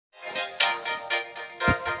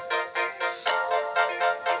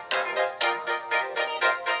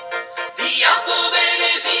alphabet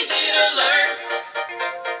is easy to learn.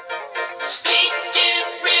 Speak in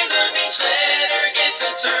rhythm, each letter gets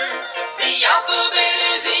a turn. The alphabet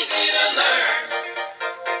is easy to learn.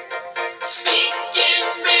 Speak in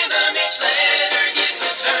rhythm, each letter gets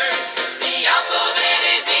a turn. The alphabet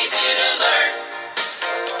is easy to learn.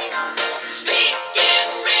 Speak in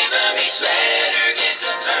rhythm, each letter gets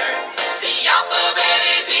a turn. The alphabet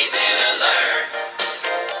is easy to learn.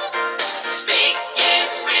 Speak in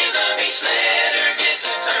rhythm, each letter gets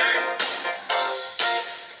a turn.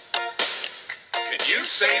 Can you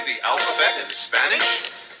say the alphabet in Spanish?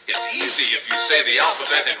 It's easy if you say the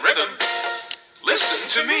alphabet in rhythm. Listen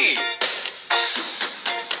to me.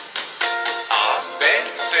 A, B,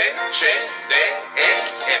 C, Ch, D, E,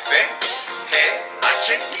 F, G, H, I, J,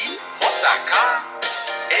 K,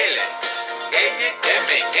 L, M,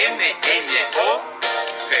 N, O,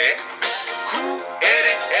 P, Q, R,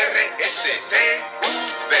 R, S, T, U,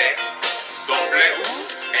 V, W,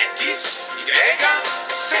 X, Y,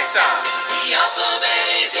 Z. The alphabet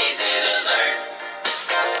is easy to learn.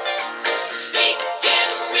 Speak in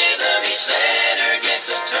rhythm, each letter gets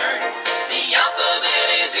a turn. The alphabet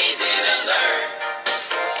is easy to learn.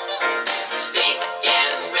 Speak in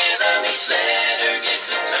rhythm, each letter gets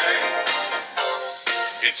a turn.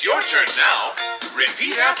 It's your turn now.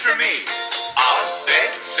 Repeat after me. A, B,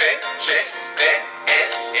 C, Ch, D, E,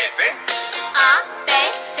 F, A, B,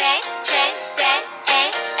 C, Ch, D,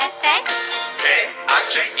 E, F, G, H, I,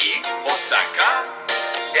 J, K,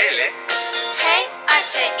 L, G, H, I,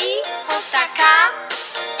 J, K,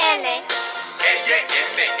 L, M,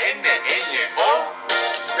 N, O,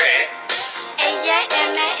 P, M,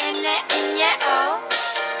 N, O,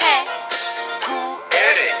 P, Q,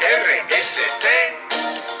 R, S, T, U,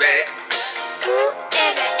 V, Q,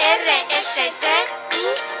 R, S, T, U,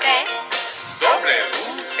 V, W,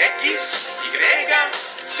 X, Y,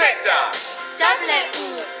 Z. W,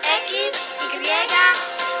 X, Y,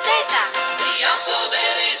 Z. The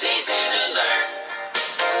alphabet is easy to learn.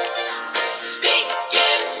 Speak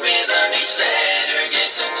in rhythm, each letter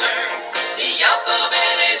gets a turn. The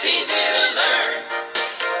alphabet is easy to learn.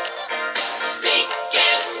 Speak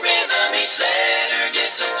in rhythm, each letter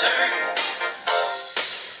gets a turn.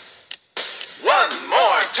 One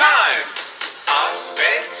more time. A, B,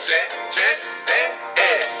 C, Ch, D,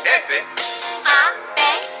 E, F, A, B,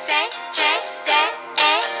 C, Ch, D,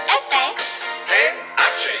 E, F, G, H, I,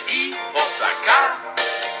 J, K,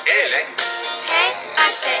 L, G, H,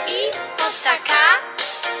 I, J, K,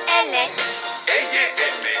 L,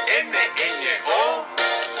 M, N, O,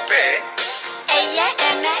 P,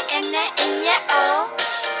 M, N, O,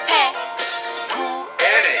 P, Q,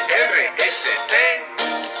 R, S, T,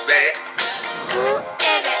 U, V, Q,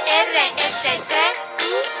 R, S, T,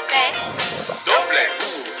 U, V, W,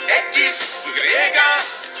 X,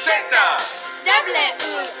 Y, Z. W,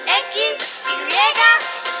 X, Y,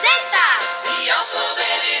 Z. The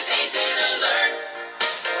alphabet is easy to learn.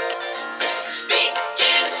 Speak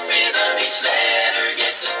in rhythm, each letter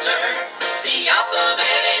gets a turn. The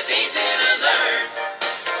alphabet is easy